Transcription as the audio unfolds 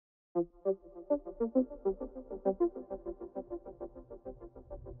In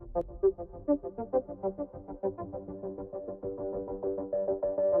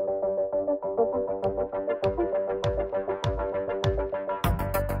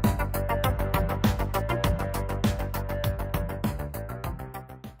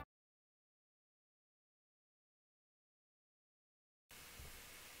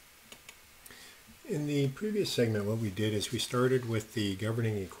the previous segment, what we did is we started with the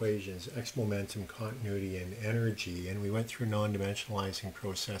governing equations, x momentum, continuity, and energy, and we went through a non-dimensionalizing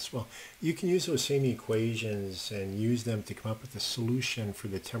process. Well, you can use those same equations and use them to come up with a solution for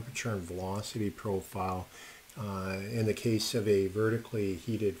the temperature and velocity profile in the case of a vertically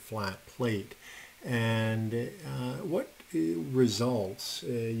heated flat plate. And what results,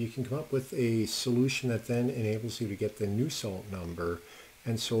 you can come up with a solution that then enables you to get the Nusselt number.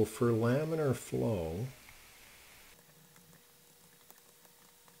 And so for laminar flow,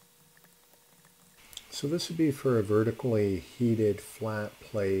 so this would be for a vertically heated flat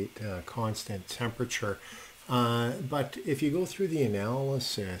plate, constant temperature. But if you go through the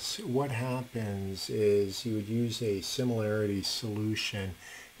analysis, what happens is you would use a similarity solution,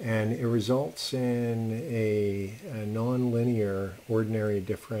 and it results in a nonlinear ordinary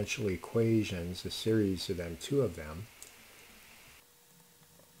differential equations, a series of them, two of them.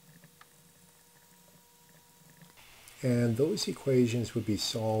 And those equations would be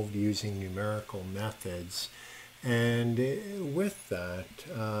solved using numerical methods. And with that,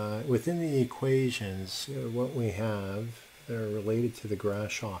 within the equations, what we have, they're related to the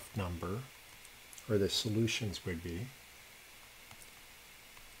Grashof number, or the solutions would be.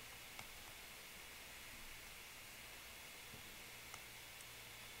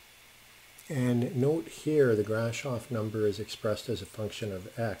 And note here, the Grashof number is expressed as a function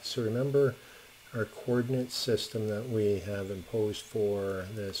of x. So remember, our coordinate system that we have imposed for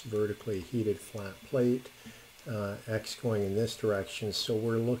this vertically heated flat plate, x going in this direction. So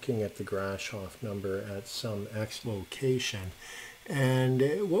we're looking at the Grashof number at some x location. And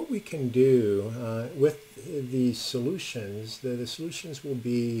what we can do with these solutions, the solutions will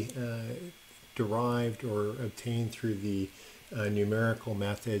be derived or obtained through the numerical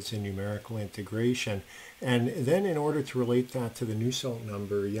methods and numerical integration. And then in order to relate that to the Nusselt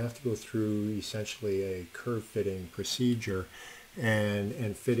number, you have to go through essentially a curve fitting procedure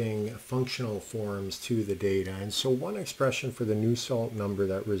and fitting functional forms to the data. And so one expression for the Nusselt number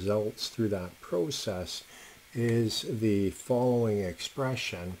that results through that process is the following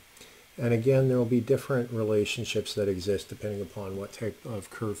expression. And again, there will be different relationships that exist depending upon what type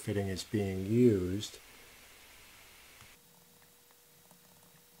of curve fitting is being used.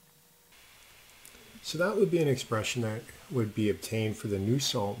 So that would be an expression that would be obtained for the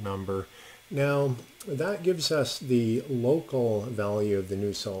Nusselt number. Now, that gives us the local value of the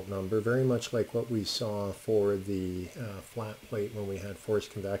Nusselt number, very much like what we saw for the flat plate when we had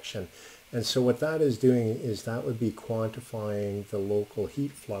forced convection. And so what that is doing is that would be quantifying the local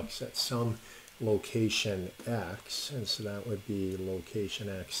heat flux at some location x, and so that would be location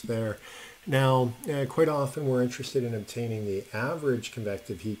x there. Now, quite often we're interested in obtaining the average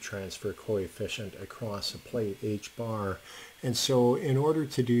convective heat transfer coefficient across a plate, h bar. And so in order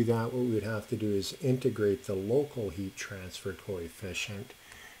to do that, what we would have to do is integrate the local heat transfer coefficient.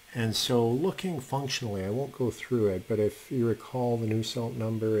 And so looking functionally, I won't go through it, but if you recall, the Nusselt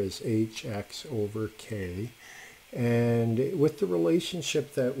number is hx over k. And with the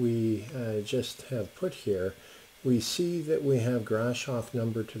relationship that we just have put here, we see that we have Grashof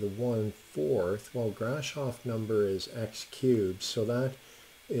number to the 1/4. Well, Grashof number is x cubed, so that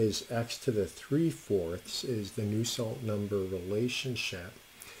is x to the 3/4 is the Nusselt number relationship.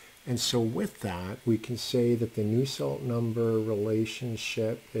 And so with that, we can say that the Nusselt number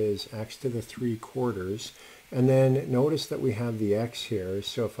relationship is x to the 3/4. And then notice that we have the x here.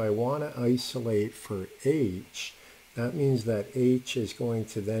 So if I want to isolate for h, that means that h is going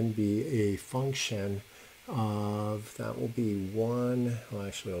to then be a function of, that will be 1, well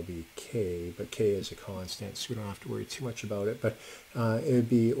actually it'll be k, but k is a constant, so we don't have to worry too much about it, but it would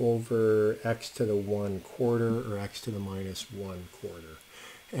be over x to the 1/4 or x to the minus 1/4.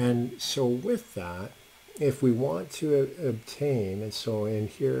 And so with that, if we want to obtain, and so in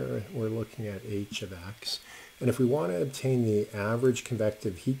here we're looking at h of x, and if we want to obtain the average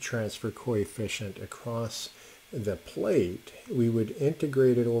convective heat transfer coefficient across the plate, we would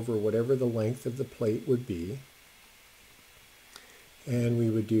integrate it over whatever the length of the plate would be, and we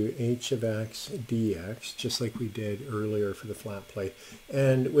would do h of x dx, just like we did earlier for the flat plate.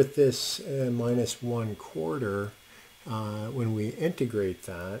 And with this minus 1/4, when we integrate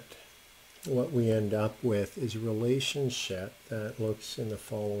that, what we end up with is a relationship that looks in the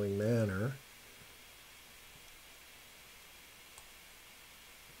following manner.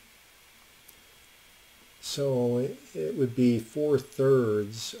 So it would be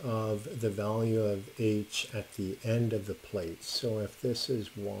 4/3 of the value of h at the end of the plate. So if this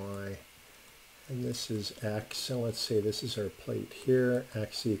is y and this is x, so let's say this is our plate here,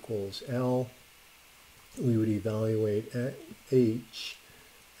 x equals L, we would evaluate at h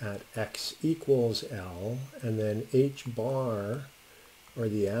at x equals L, and then h bar, or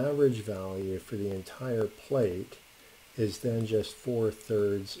the average value for the entire plate, is then just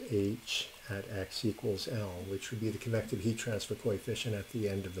 4/3 h at x equals L, which would be the convective heat transfer coefficient at the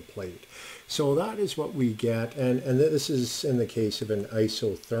end of the plate. So that is what we get, and this is in the case of an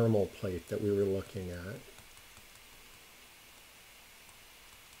isothermal plate that we were looking at.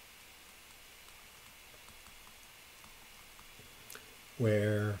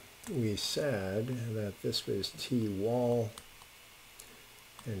 Where we said that this was T wall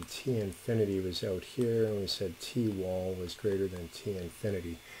and T infinity was out here, and we said T wall was greater than T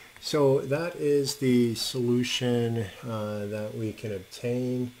infinity. So that is the solution that we can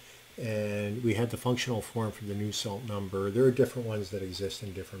obtain, and we had the functional form for the Nusselt number. There are different ones that exist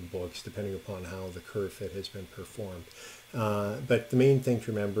in different books depending upon how the curve fit has been performed. But the main thing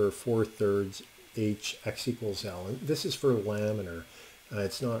to remember, 4/3 h x equals L, and this is for laminar.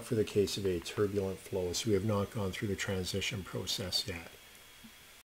 It's not for the case of a turbulent flow, so we have not gone through the transition process yet.